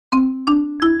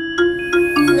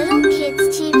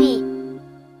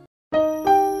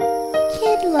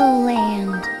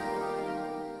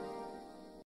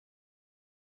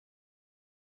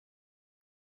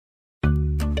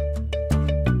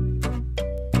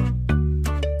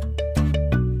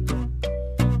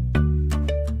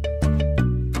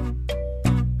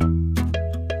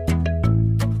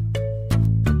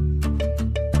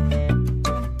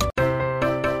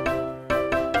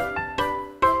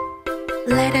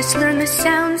us learn the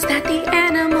sounds that the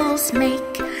animals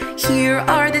make. Here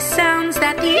are the sounds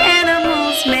that the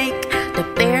animals make. The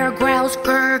bear growls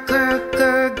grr grr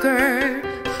grr grr.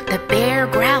 The bear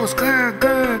growls grr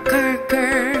grr grr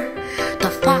grr. The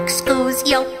fox goes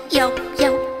yelp yelp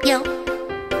yelp yelp.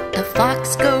 The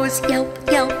fox goes yelp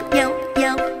yelp yelp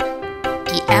yelp.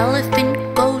 The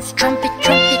elephant goes trumpet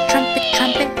trumpet trumpet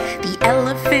trumpet. The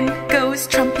elephant goes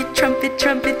trumpet trumpet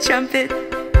trumpet trumpet.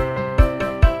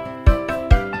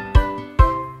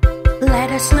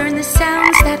 Let us learn the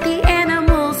sounds that the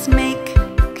animals make.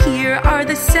 Here are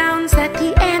the sounds that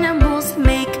the animals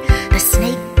make. The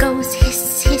snake goes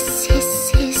hiss hiss hiss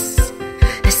hiss.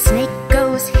 The snake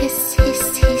goes hiss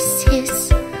hiss hiss hiss.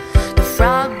 The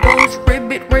frog goes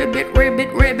ribbit ribbit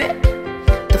ribbit ribbit.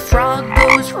 The frog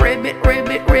goes ribbit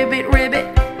ribbit ribbit ribbit.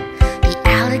 The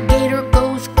alligator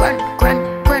goes grunt grunt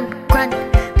grunt grunt.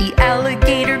 The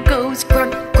alligator goes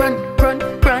grunt grunt grunt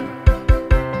grunt.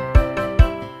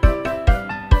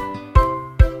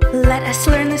 Let us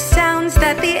learn the sounds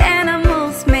that the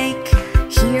animals make.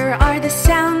 Here are the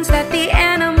sounds that the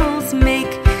animals make.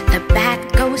 The bat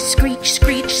goes screech,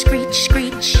 screech, screech,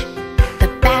 screech. The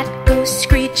bat goes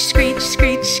screech, screech,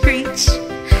 screech, screech.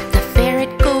 The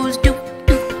ferret goes dook,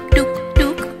 dook, dook,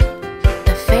 dook.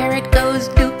 The ferret goes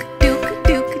dook, dook,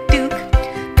 dook, dook.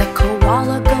 The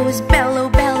koala goes bellow,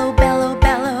 bellow, bellow,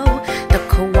 bellow. The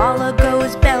koala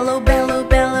goes bellow, bellow,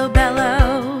 bellow,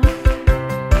 bellow.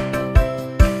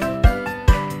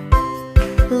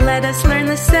 Let us learn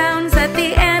the sounds that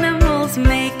the animals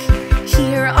make.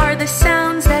 Here are the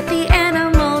sounds that the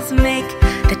animals make.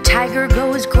 The tiger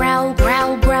goes growl,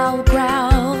 growl, growl,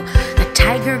 growl. The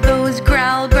tiger goes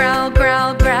growl, growl,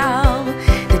 growl, growl.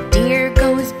 The deer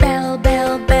goes bell,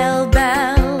 bell, bell,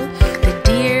 bell. The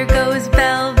deer goes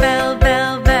bell, bell,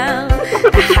 bell, bell.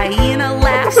 The hyena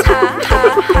laughs, ha,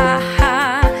 ha, ha, ha.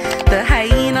 The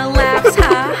hyena laughs,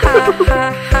 ha, ha,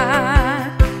 ha, ha.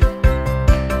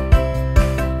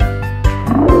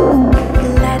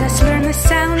 Let us learn the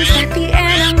sounds that the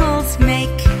animals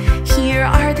make. Here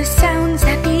are the sounds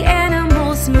that the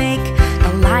animals make.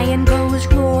 The lion goes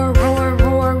roar, roar,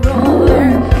 roar, roar.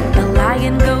 The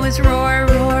lion goes roar,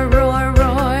 roar, roar,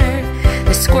 roar.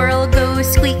 The squirrel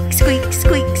goes squeak, squeak,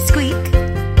 squeak, squeak.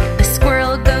 The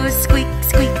squirrel goes squeak,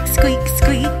 squeak, squeak,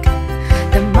 squeak.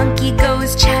 The monkey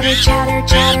goes chatter, chatter,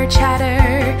 chatter,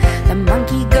 chatter. The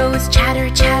monkey goes chatter,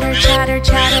 chatter, chatter,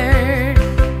 chatter.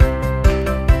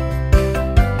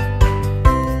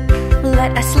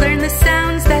 Let us learn the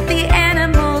sounds that the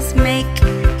animals make.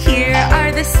 Here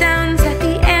are the sounds that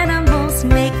the animals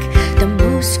make. The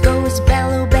moose goes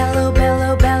bellow, bellow,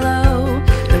 bellow, bellow.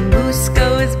 The moose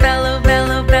goes bellow,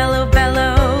 bellow, bellow,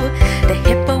 bellow. The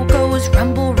hippo goes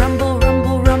rumble, rumble,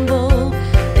 rumble, rumble.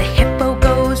 The hippo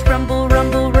goes rumble,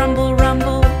 rumble, rumble,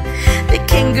 rumble. The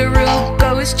kangaroo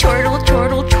goes chortle,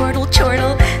 chortle, chortle,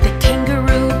 chortle. The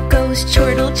kangaroo goes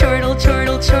chortle, chortle,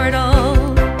 chortle,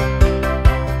 chortle.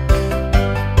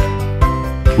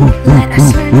 Let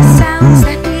us learn the sounds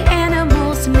that the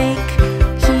animals make.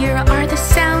 Here are the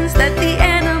sounds that the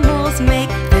animals make.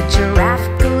 The giraffe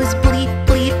goes bleat,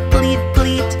 bleat, bleat,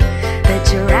 bleat. The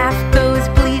giraffe goes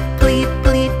bleat, bleat,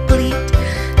 bleat, bleat.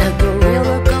 The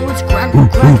gorilla goes grunt,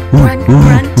 grunt, grunt,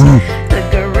 grunt. The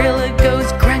gorilla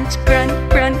goes grunt, grunt,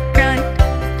 grunt, grunt.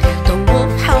 The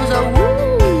wolf howls a woo,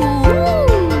 woo.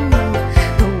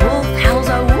 The wolf howls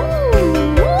a woo,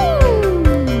 woo.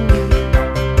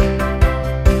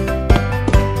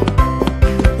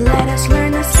 Let us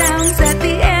learn the sounds that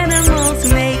the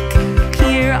animals make.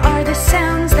 Here are the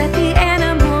sounds that the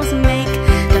animals make.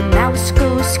 The mouse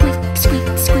goes squeak,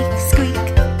 squeak, squeak,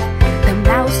 squeak. The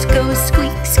mouse goes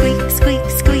squeak, squeak, squeak,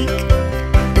 squeak.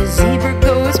 The zebra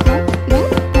goes whoop,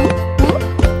 whoop, whoop, whoop.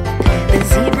 The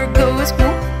zebra goes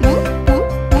whoop, whoop, whoop,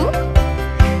 whoop.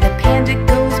 The panda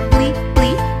goes bleep,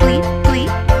 bleep, bleep,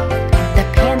 bleep. The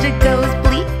panda goes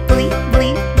bleep, bleep,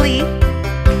 bleep, bleep.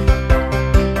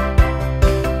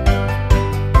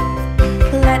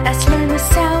 Let us learn the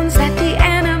sounds that the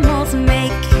animals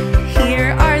make.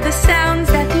 Here are the sounds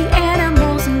that the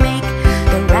animals make.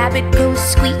 The rabbit goes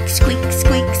squeak, squeak,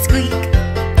 squeak, squeak.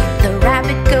 The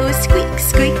rabbit goes squeak,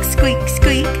 squeak, squeak,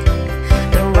 squeak.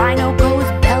 The rhino goes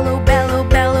bellow, bellow,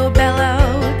 bellow,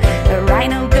 bellow. The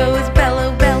rhino goes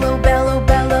bellow, bellow, bellow,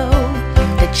 bellow.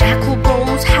 The jackal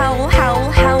goes howl, howl,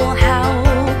 howl, howl.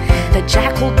 The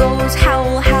jackal goes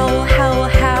howl, howl, howl,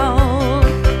 howl.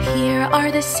 Here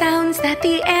are the sounds that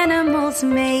the animals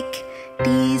make.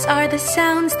 These are the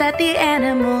sounds that the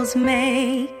animals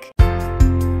make.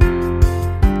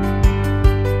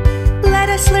 Let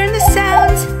us learn the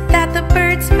sounds that the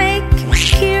birds make.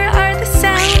 Here are the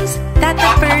sounds that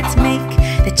the birds make.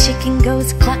 The chicken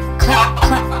goes cluck, cluck,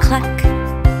 cluck, cluck.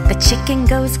 The chicken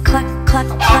goes cluck, cluck,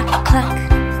 cluck, cluck.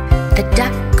 The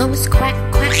duck goes quack,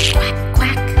 quack, quack,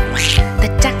 quack. The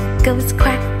duck goes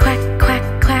quack, quack,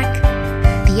 quack, quack.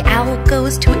 The owl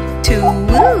goes toot, toot,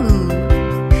 woo.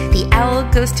 The owl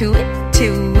goes toot,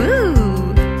 toot,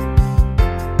 woo.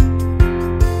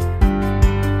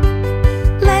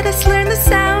 Let us learn the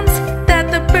sounds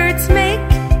that the birds make.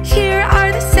 Here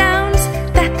are the sounds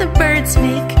that the birds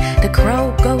make. The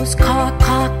crow goes caw,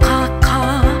 caw, caw,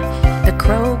 caw. The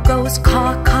crow goes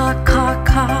caw, caw, caw,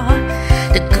 caw.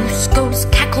 The goose goes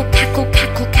cackle, cackle,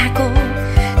 cackle, cackle.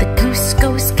 The goose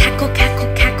goes cackle,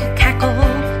 cackle, cackle, cackle.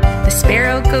 The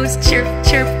sparrow goes chirp,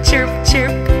 chirp, chirp,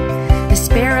 chirp. The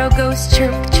sparrow goes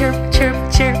chirp, chirp, chirp,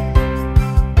 chirp.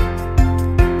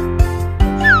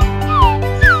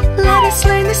 Let us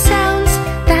learn the sounds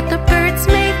that the birds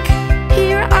make.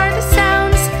 Here are the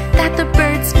sounds that the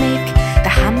birds make. The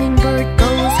hummingbird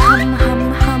goes hum,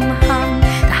 hum, hum, hum.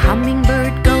 The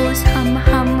hummingbird goes hum,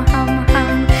 hum, hum,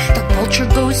 hum. The vulture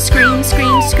goes scream,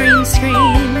 scream, scream,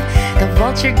 scream. The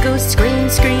vulture goes scream,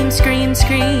 scream, scream,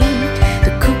 scream.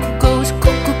 The cuckoo goes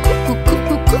cuckoo, cuckoo,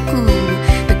 cuckoo, cuckoo.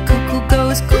 The cuckoo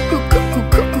goes cuckoo, cuckoo,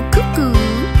 cuckoo, cuckoo.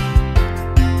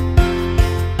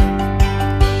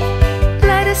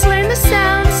 Let us learn the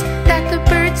sounds that the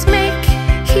birds make.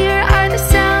 Here are the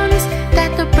sounds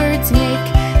that the birds make.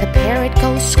 The parrot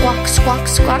goes squawk, squawk,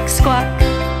 squawk, squawk.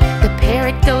 The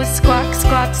parrot goes squawk,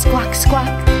 squawk, squawk,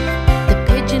 squawk. The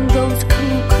pigeon goes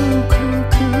coo, coo, coo,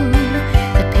 coo.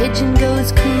 The pigeon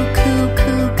goes coo, coo,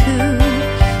 coo, coo.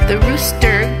 The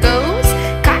rooster goes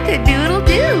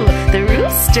cock-a-doodle-doo. The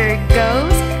rooster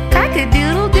goes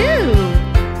cock-a-doodle-doo.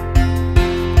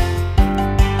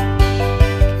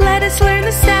 Let us learn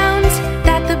the sounds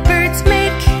that the birds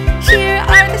make. Here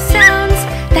are the sounds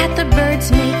that the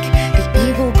birds make. The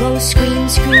eagle goes scream,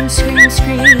 scream, scream,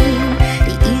 scream.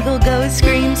 The eagle goes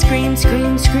scream, scream,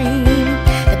 scream, scream.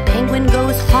 The penguin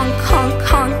goes honk, honk,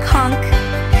 honk, honk.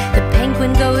 The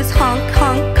penguin goes honk,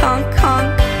 honk, honk,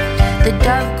 honk. The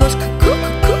dove goes cuckoo,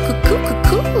 cuckoo, cuckoo,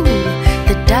 cuckoo.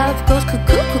 The dove goes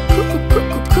cuckoo, cuckoo, cuckoo,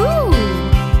 cuckoo.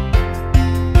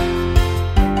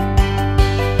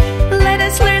 Let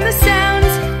us learn the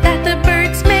sounds that the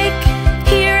birds make.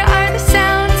 Here are the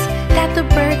sounds that the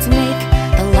birds make.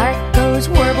 The lark goes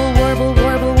warble, warble,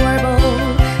 warble, warble.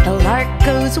 The lark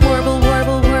goes warble,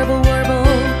 warble, warble, warble.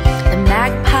 The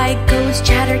magpie goes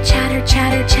chatter, chatter,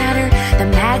 chatter, chatter. The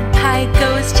magpie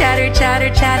goes chatter,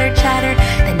 chatter, chatter, chatter.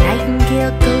 The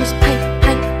nightingale goes pipe,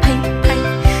 pipe, pipe,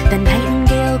 pipe. The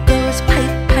nightingale goes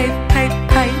pipe, pipe, pipe,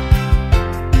 pipe.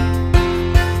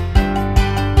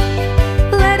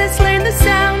 Let us learn the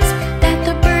sounds that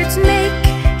the birds make.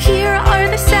 Here are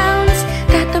the sounds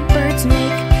that the birds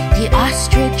make. The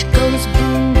ostrich goes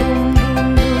boom, boom,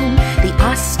 boom, boom. The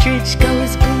ostrich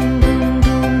goes boom, boom,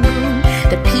 boom, boom.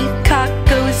 The peacock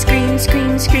goes scream,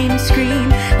 scream, scream, scream.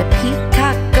 The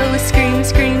peacock goes scream,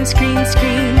 scream, scream,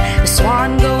 scream. The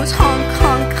swan goes honk,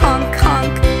 honk, honk,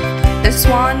 honk. The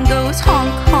swan goes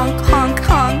honk, honk, honk,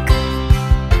 honk.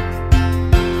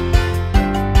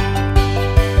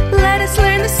 Let us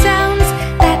learn the sounds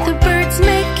that the birds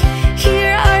make.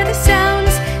 Here are the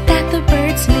sounds that the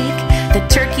birds make. The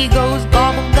turkey goes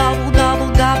gobble, gobble,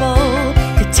 gobble, gobble.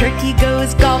 The turkey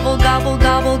goes gobble, gobble,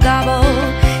 gobble, gobble.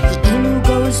 The emu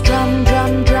goes drum,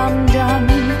 drum, drum, drum.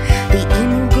 The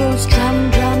emu goes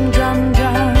drum, drum, drum,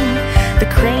 drum. The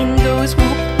crane goes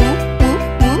whoop, whoop, whoop,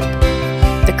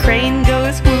 whoop. The crane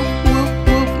goes whoop, whoop,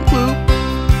 whoop, whoop.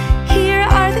 Here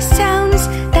are the sounds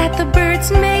that the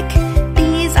birds make.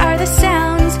 These are the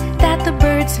sounds that the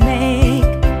birds make.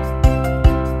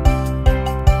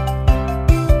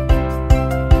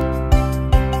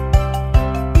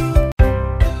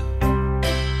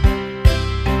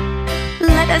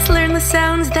 Let us learn the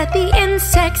sounds that the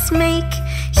insects make.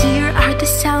 Here are the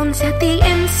sounds that the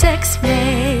insects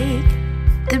make.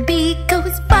 The bee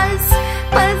goes buzz,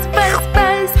 buzz, buzz,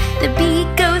 buzz. The bee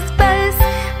goes buzz,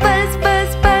 buzz,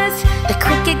 buzz, buzz. The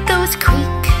cricket goes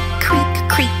creak, creak,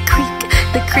 creak, creak.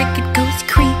 The cricket goes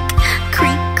creak,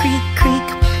 creak, creak, creak.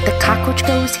 The cockroach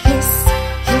goes hiss,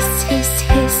 hiss, hiss,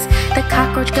 hiss. The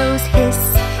cockroach goes hiss,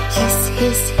 hiss,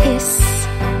 hiss, hiss.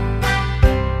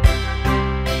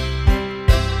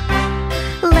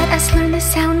 Let us learn the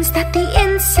sounds that the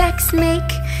insects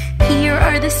make. Here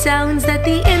are the sounds that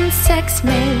the insects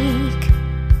make.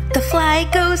 The fly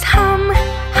goes hum,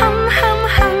 hum, hum,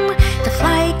 hum. The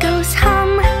fly goes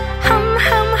hum, hum,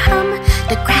 hum, hum.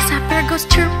 The grasshopper goes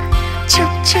chirp,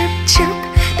 chirp, chirp, chirp.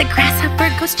 The grasshopper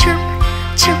goes chirp,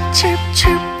 chirp, chirp,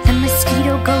 chirp. The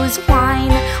mosquito goes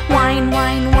whine, whine,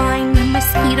 whine, whine. The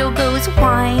mosquito goes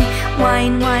whine,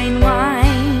 whine, whine,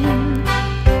 whine.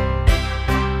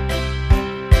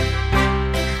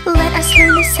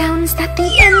 sounds that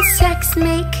the insects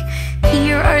make.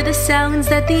 Here are the sounds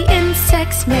that the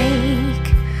insects make.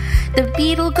 The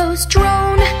beetle goes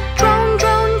drone, drone,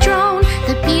 drone, drone.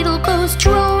 The beetle goes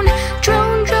drone,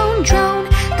 drone, drone, drone.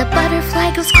 The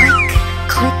butterfly goes click,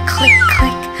 click, click,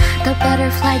 click. The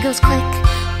butterfly goes click,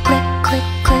 click, click,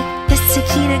 click. The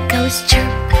cicada goes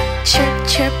chirp, chirp,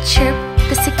 chirp, chirp.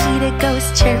 The cicada goes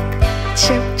chirp,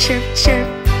 chirp, chirp, chirp.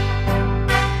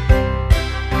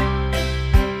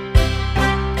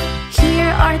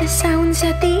 Here are the sounds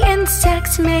that the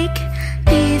insects make.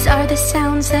 These are the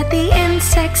sounds that the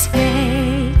insects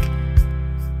make.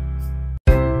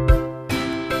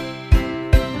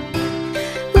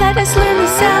 Let us learn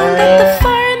the sound that the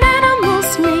farm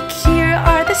animals make. Here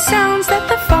are the sounds that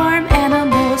the farm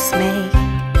animals make.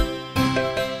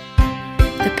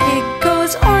 The pig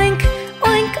goes oink,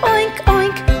 oink, oink,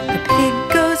 oink. The pig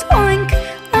goes oink,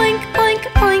 oink, oink,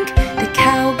 oink. The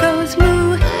cow goes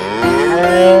moo, moo,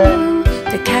 moo, moo.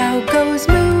 The cow goes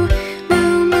moo,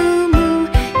 moo, moo, moo.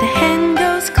 The hen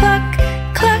goes cluck,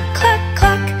 cluck, cluck,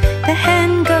 cluck. The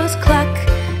hen goes cluck,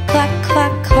 cluck,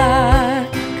 cluck, cluck.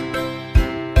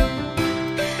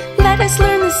 Let us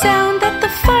learn the sound that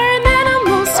the farm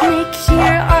animals make.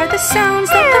 Here are the sounds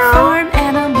that the farm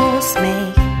animals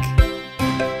make.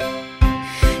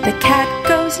 The cat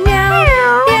goes meow,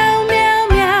 meow, meow,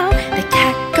 meow. The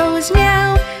cat goes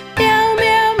meow, meow,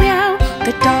 meow, meow.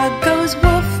 The dog goes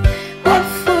woof,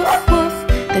 woof, woof, woof.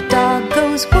 The dog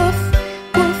goes woof,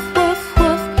 woof, woof,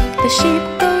 woof. The sheep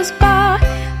goes ba,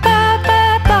 ba, ba,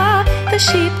 ba. The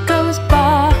sheep goes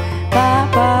ba, ba,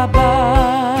 ba, ba.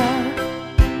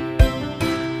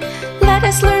 Let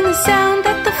us learn the sound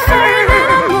that the farm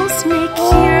animals make.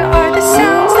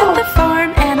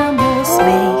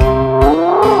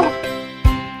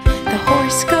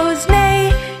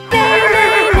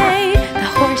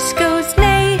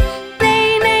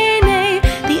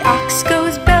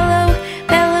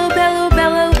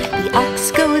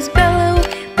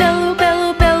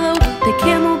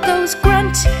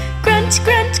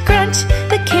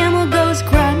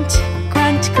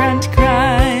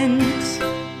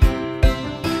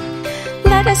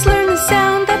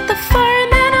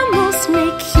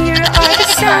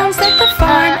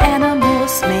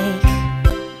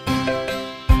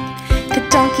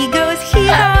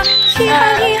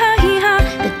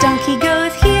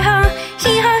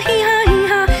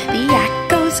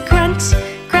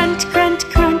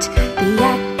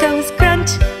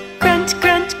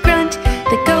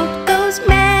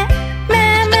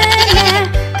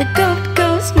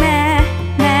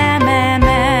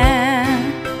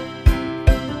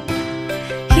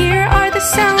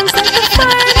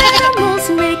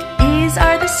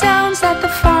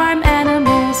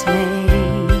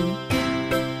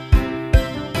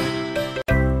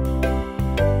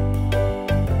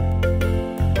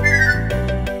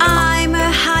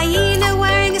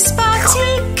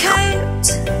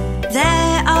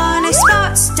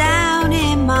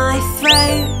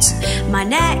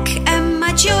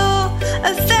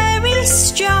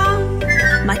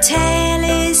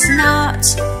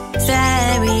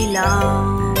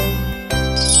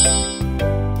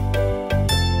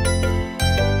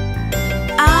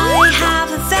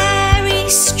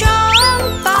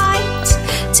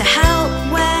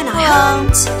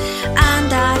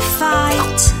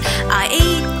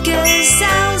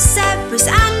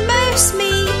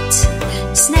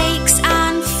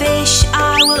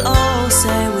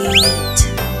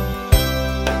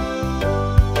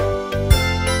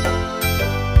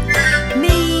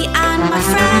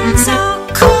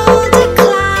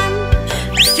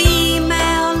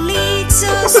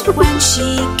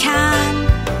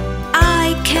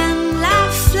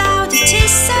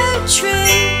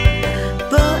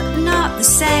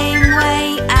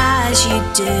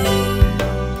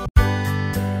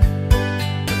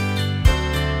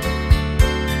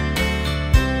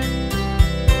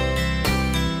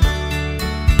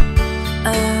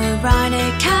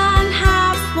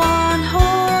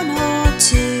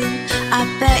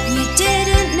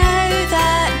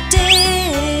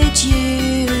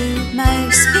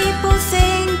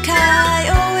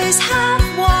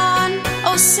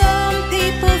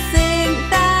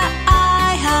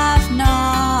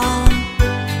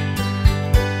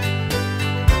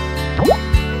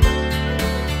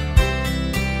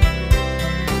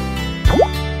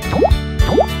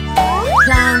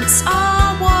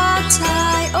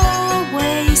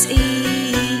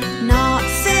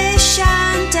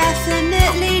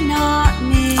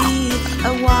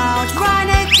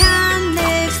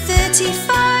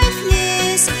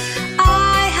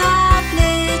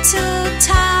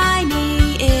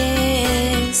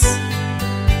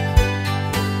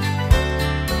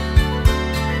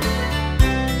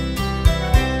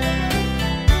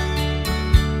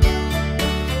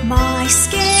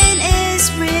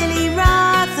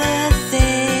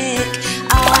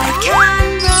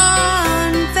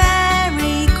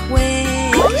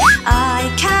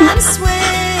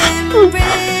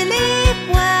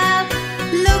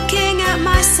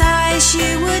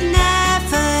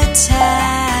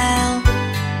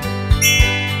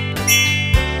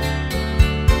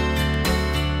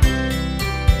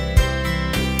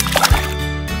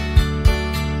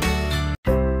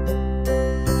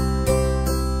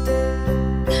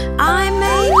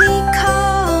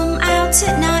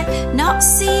 not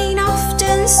seen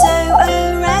often, so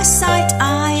a rare sight.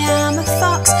 I am a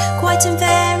fox, quite and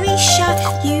very shy.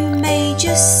 You may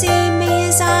just see me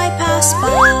as I pass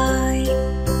by.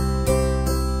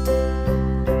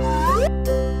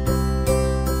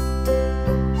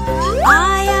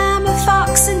 I am a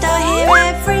fox and I hear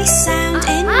every sound.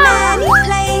 In many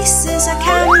places I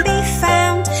can be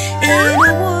found. In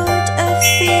a wood, a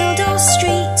field or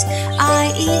street,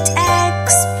 I eat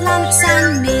eggs, plants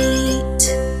and meat.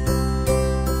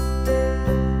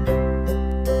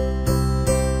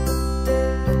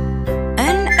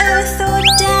 An earth or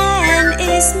den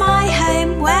is my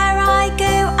home, where I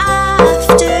go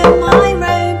after my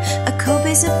roam. A cub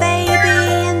is a baby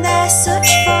and they're such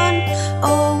fun,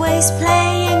 always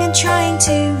playing and trying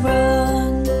to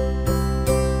run.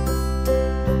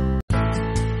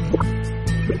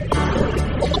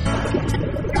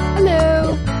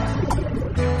 Hello.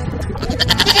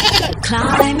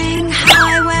 Climbing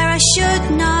high where I should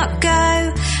not go.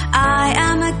 I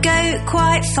am a goat,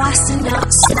 quite fast and not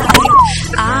slow.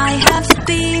 I have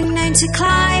been known to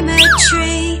climb a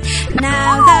tree.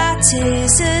 Now that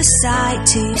is a sight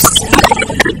to see.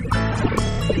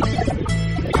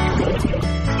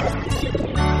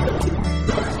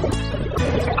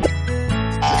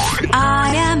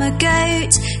 I am a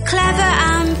goat, clever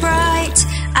and bright.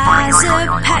 As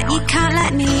a pet you can't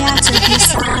let me out of your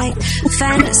sight.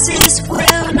 Fences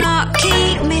will not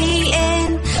keep me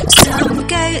in. Some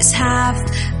goats have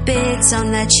beards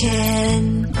on their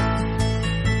chin.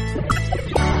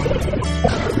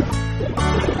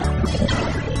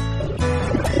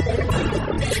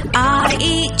 I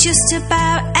eat just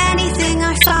about anything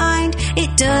I find.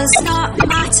 It does not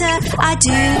matter, I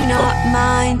do not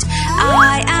mind.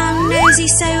 I am nosy,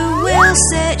 so we'll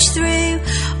search through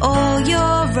all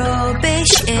your rubbish,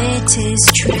 it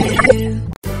is true.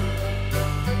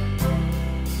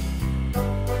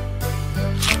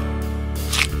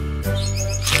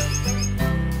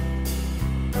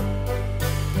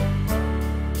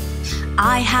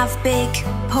 I have big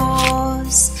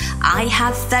paws, I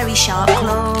have very sharp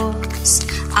claws.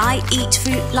 I eat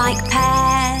fruit like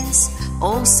pears,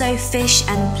 also fish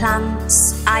and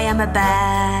plants. I am a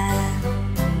bear.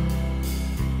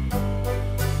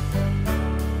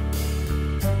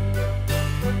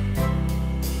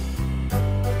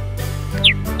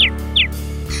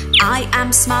 I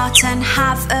am smart and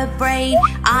have a brain.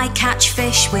 I catch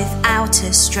fish without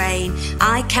a strain.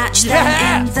 I catch them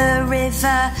in the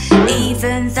river,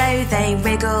 even though they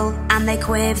wriggle and they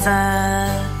quiver.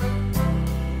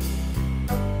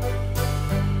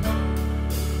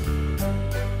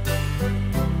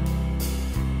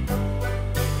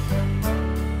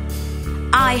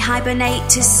 I hibernate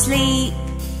to sleep.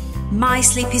 My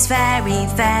sleep is very,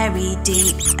 very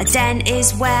deep. A den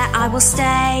is where I will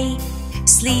stay.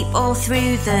 Sleep all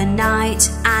through the night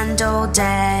and all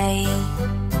day.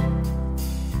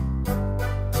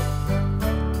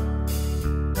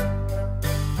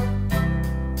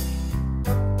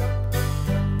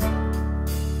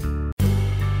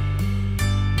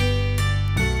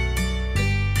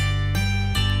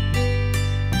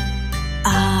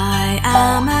 I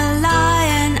am a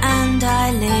lion and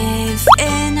I live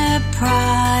in a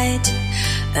pride.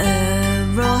 A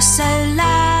roar so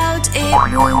loud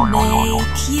it will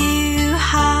make you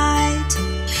hide.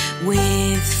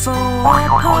 With 4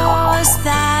 paws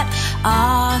that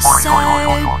are so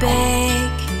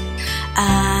big,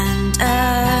 and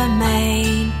a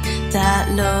mane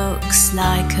that looks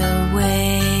like a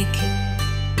wig.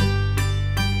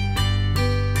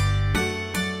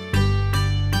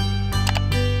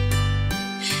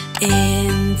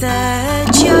 In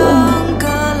the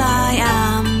jungle I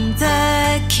am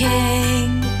the king.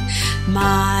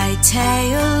 My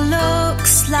tail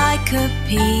looks like a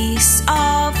piece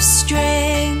of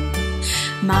string.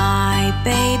 My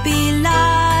baby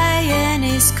lion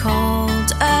is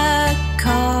called a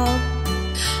cob.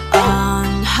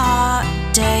 On hot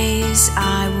days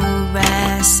I will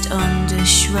rest under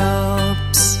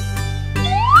shrubs.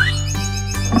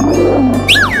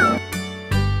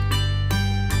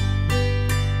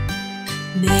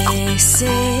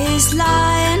 Mrs.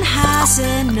 Lion has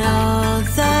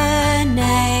another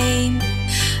name,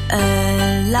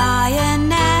 a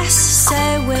lioness,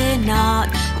 so we're not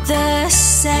the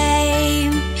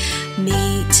same.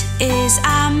 Meat is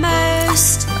our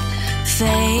most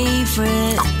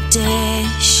favourite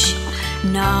dish,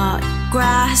 not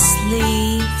grass,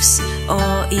 leaves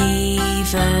or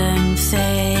even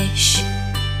fish.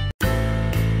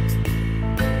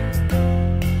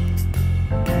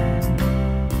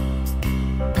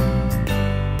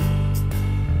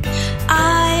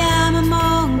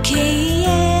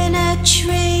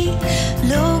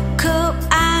 Look up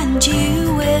and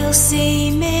you will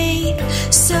see me.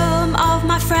 Some of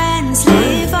my friends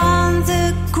live on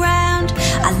the ground.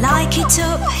 I like it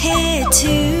up here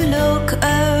to look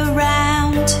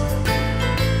around.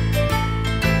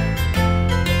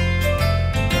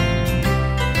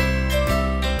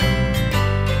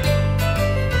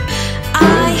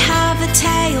 I have a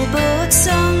tail, but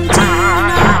some do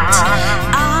not.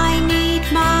 I need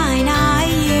mine, I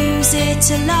use it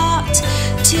a lot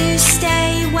to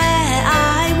stay where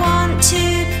I want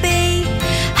to be,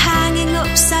 hanging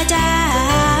upside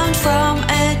down from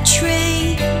a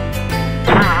tree.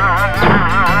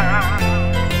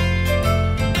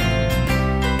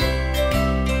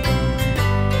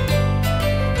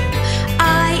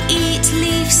 I eat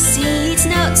leaves, seeds,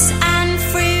 nuts and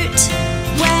fruit.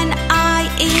 When I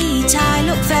eat, I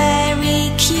look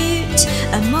very cute.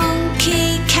 A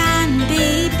monkey can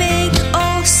be big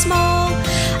or small.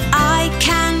 I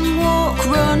can walk,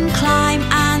 run, climb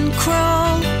and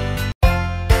crawl.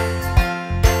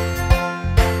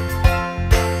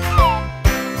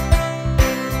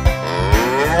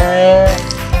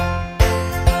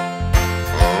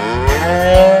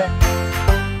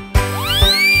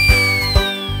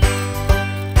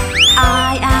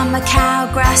 I am a cow,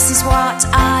 grass is what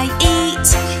I eat.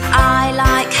 I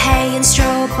like hay and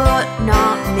straw but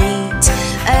not meat.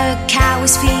 A cow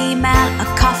is female, a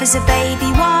calf is a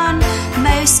baby one.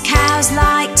 Most cows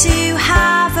like to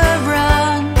have a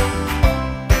run.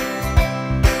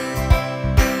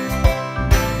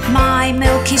 My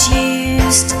milk is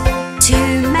used to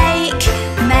make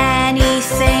many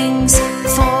things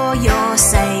for your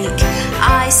sake.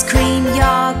 Ice cream,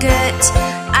 yogurt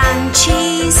and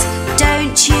cheese.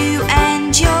 Don't you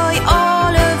enjoy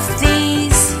all of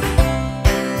these?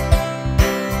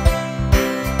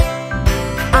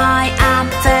 I am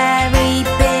very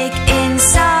big in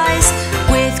size,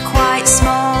 with quite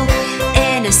small,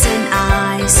 innocent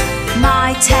eyes.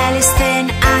 My tail is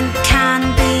thin and can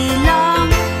be long.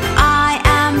 I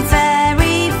am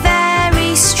very,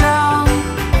 very strong.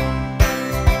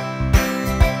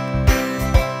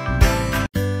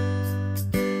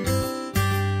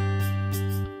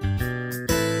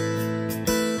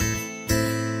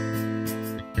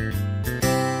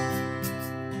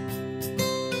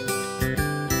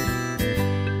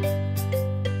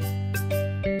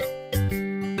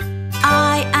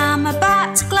 I am a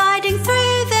bat gliding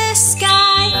through the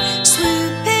sky,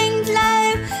 swooping low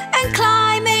and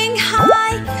climbing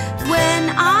high. When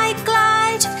I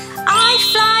glide, I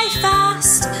fly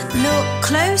fast. Look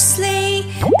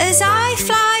closely as I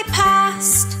fly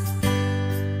past.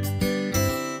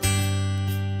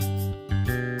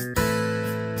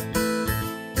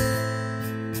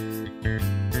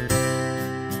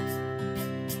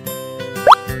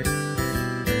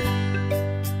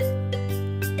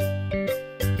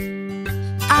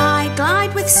 I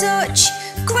glide with such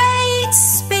great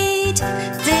speed.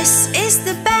 This is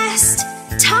the best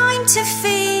time to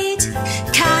feed,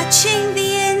 catching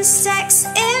the insects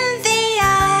in the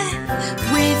air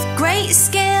with great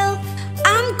skill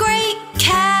and great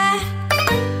care.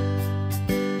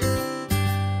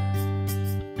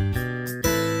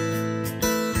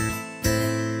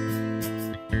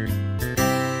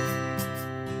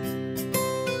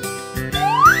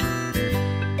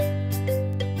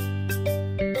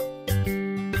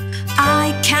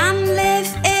 I can live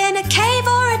in a cave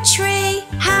or a tree.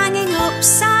 Hanging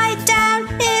upside down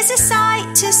is a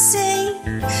sight to see.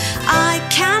 I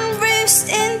can roost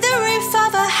in the roof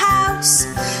of a house.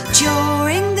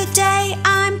 During the day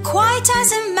I'm quite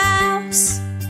as a